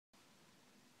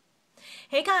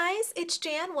Hey guys, it's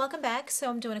Jan. Welcome back. So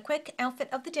I'm doing a quick outfit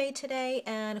of the day today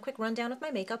and a quick rundown of my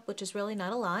makeup, which is really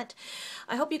not a lot.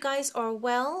 I hope you guys are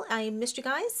well. I missed you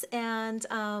guys, and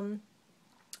I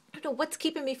don't know what's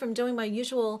keeping me from doing my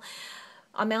usual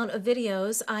amount of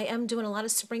videos. I am doing a lot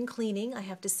of spring cleaning, I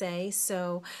have to say,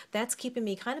 so that's keeping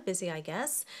me kind of busy, I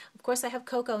guess. Of course, I have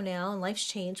Coco now, and life's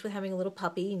changed with having a little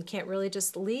puppy, and you can't really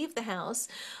just leave the house,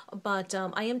 but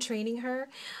I am training her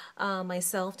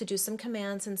myself to do some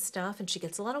commands and stuff, and she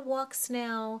gets a lot of walks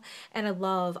now, and I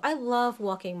love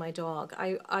walking my dog.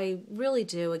 I really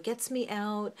do. It gets me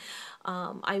out.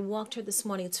 I walked her this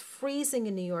morning. It's freezing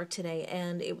in New York today,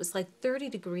 and it was like 30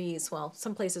 degrees. Well,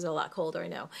 some places are a lot colder, I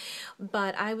know. But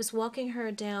I was walking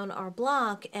her down our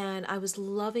block, and I was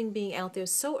loving being out there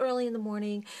so early in the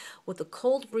morning with the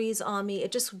cold breeze on me.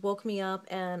 It just woke me up,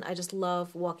 and I just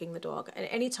love walking the dog at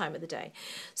any time of the day.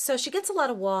 So she gets a lot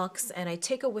of walks, and I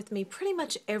take her with me pretty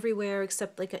much everywhere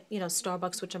except like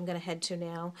Starbucks, which I'm going to head to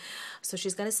now. So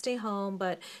she's got to stay home,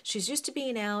 but she's used to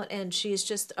being out, and she's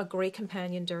just a great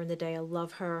companion during the day. I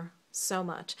love her so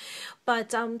much.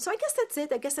 But so I guess that's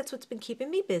it. I guess that's what's been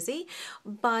keeping me busy.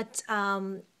 But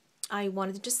I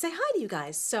wanted to just say hi to you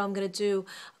guys. So I'm going to do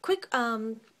a quick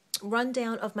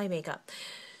rundown of my makeup.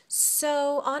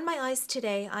 So on my eyes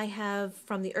today, I have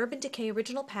from the Urban Decay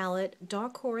Original Palette,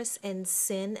 Dark Horse and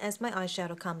Sin as my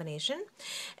eyeshadow combination.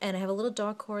 And I have a little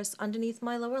Dark Horse underneath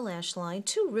my lower lash line,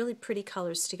 two really pretty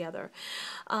colors together.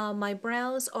 My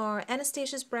brows are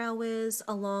Anastasia's Brow Wiz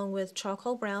along with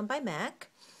Charcoal Brown by MAC.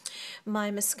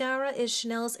 My mascara is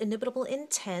Chanel's Inimitable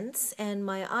Intense, and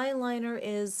my eyeliner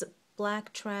is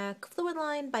Black Track Fluid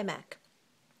Line by MAC.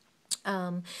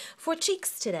 For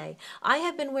cheeks today, I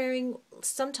have been wearing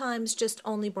sometimes just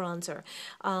only bronzer,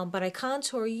 but I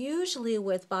contour usually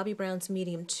with Bobbi Brown's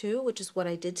Medium 2, which is what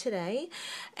I did today.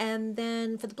 And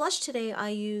then for the blush today, I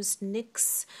used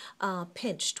NYX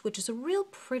Pinched, which is a real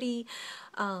pretty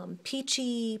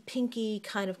peachy, pinky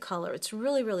kind of color. It's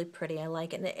really, really pretty. I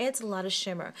like it, and it adds a lot of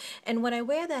shimmer. And when I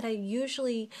wear that, I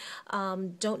usually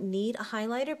don't need a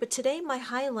highlighter, but today my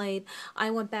highlight, I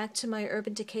went back to my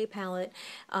Urban Decay palette,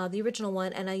 the original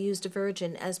one, and I used a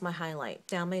Virgin as my highlight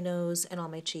down my nose and on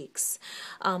my cheeks.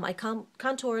 I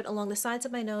contoured along the sides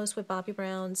of my nose with Bobbi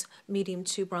Brown's Medium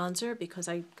 2 bronzer because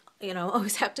I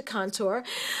always have to contour.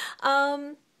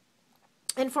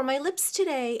 And for my lips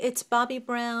today, it's Bobbi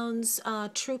Brown's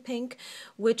True Pink,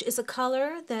 which is a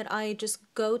color that I just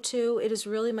go to. It is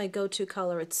really my go-to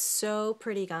color. It's so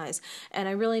pretty, guys. And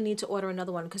I really need to order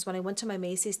another one because when I went to my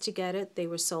Macy's to get it, they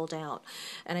were sold out.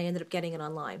 And I ended up getting it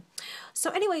online. So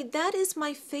anyway, that is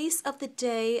my face of the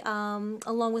day,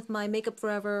 along with my Makeup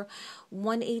Forever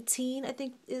 118, I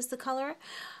think is the color.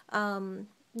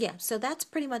 Yeah, so that's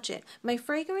pretty much it. My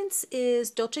fragrance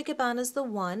is Dolce & Gabbana's The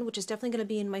One, which is definitely going to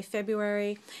be in my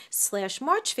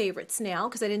February/March favorites now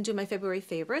because I didn't do my February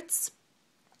favorites.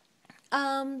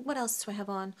 What else do I have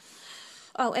on?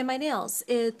 Oh, and my nails.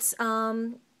 It's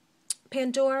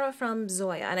Pandora from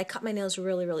Zoya, and I cut my nails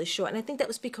really, really short, and I think that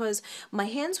was because my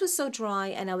hands were so dry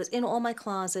and I was in all my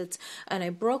closets and I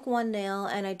broke one nail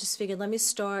and I just figured let me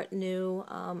start new,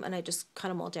 and I just cut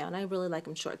them all down. I really like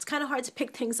them short. It's kind of hard to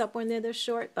pick things up when they're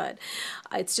short, but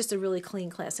it's just a really clean,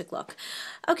 classic look.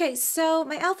 Okay, so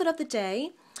my outfit of the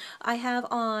day, I have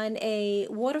on a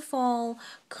waterfall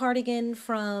cardigan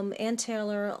from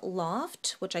Taylor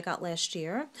Loft, which I got last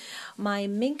year. My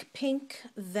Mink Pink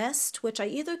vest, which I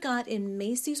either got in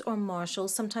Macy's or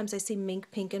Marshall's. Sometimes I see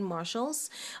Mink Pink in Marshall's.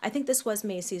 I think this was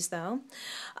Macy's though.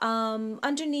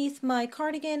 Underneath my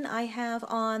cardigan, I have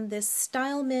on this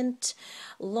Stylemint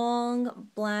long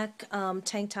black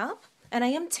tank top. And I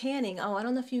am tanning. Oh, I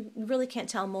don't know if you really can't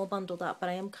tell, I'm all bundled up, but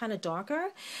I am kind of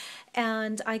darker.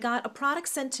 And I got a product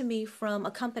sent to me from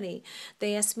a company.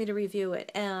 They asked me to review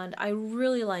it, and I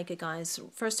really like it, guys.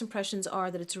 First impressions are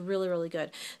that it's really, really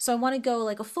good. So I want to go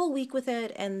like a full week with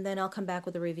it, and then I'll come back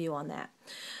with a review on that.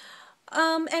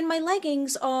 And my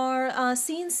leggings are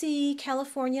C&C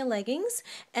California Leggings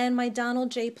and my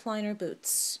J Pliner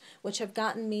boots, which have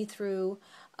gotten me through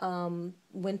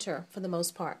winter for the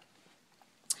most part.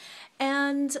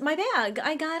 And my bag,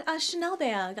 I got a Chanel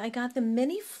bag. I got the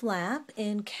mini flap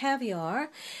in Caviar,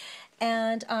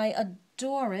 and I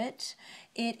adore it.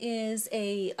 It is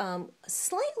a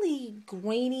slightly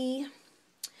grainy,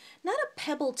 not a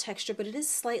pebble texture, but it is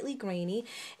slightly grainy.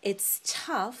 It's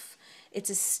tough. It's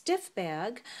a stiff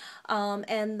bag,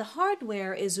 and the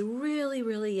hardware is really,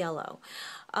 really yellow.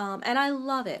 And I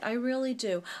love it. I really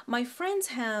do. My friends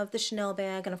have the Chanel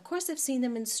bag, and of course I've seen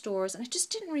them in stores, and I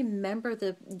just didn't remember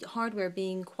the hardware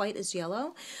being quite as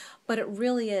yellow. but it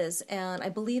really is, and I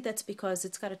believe that's because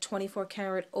it's got a 24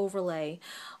 karat overlay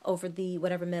over the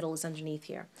whatever metal is underneath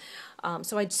here.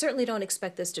 So I certainly don't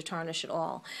expect this to tarnish at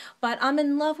all. But I'm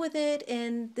in love with it,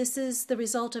 and this is the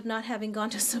result of not having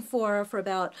gone to Sephora for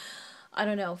about, I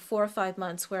don't know, 4 or 5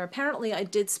 months, where apparently I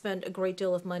did spend a great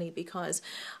deal of money because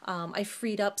I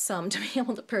freed up some to be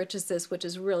able to purchase this, which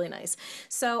is really nice.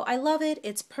 So I love it.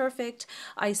 It's perfect.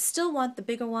 I still want the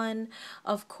bigger one,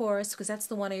 of course, because that's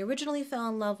the one I originally fell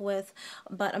in love with,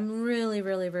 but I'm really,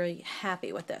 really, really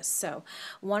happy with this. So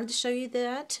I wanted to show you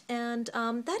that, and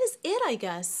that is it, I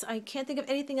guess. I can't think of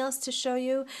anything else to show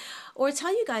you or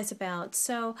tell you guys about.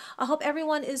 So I hope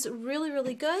everyone is really,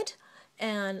 really good.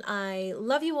 And I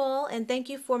love you all, and thank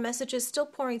you for messages still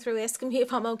pouring through asking me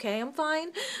if I'm okay. I'm fine.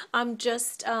 I'm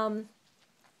just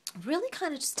really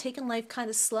kind of just taking life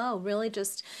kind of slow, really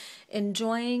just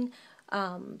enjoying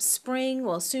spring,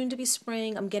 well, soon to be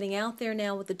spring. I'm getting out there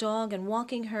now with the dog and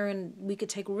walking her, and we could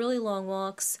take really long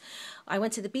walks. I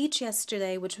went to the beach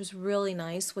yesterday, which was really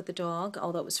nice with the dog,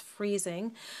 although it was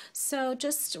freezing. So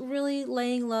just really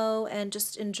laying low and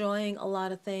just enjoying a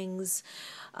lot of things.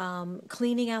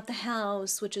 Cleaning out the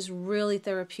house, which is really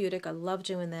therapeutic. I love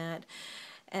doing that.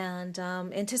 And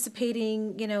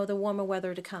anticipating, you know, the warmer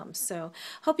weather to come. So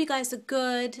hope you guys are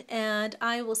good, and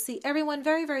I will see everyone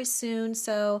very, very soon.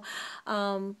 So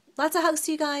lots of hugs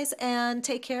to you guys, and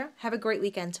take care. Have a great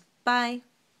weekend. Bye.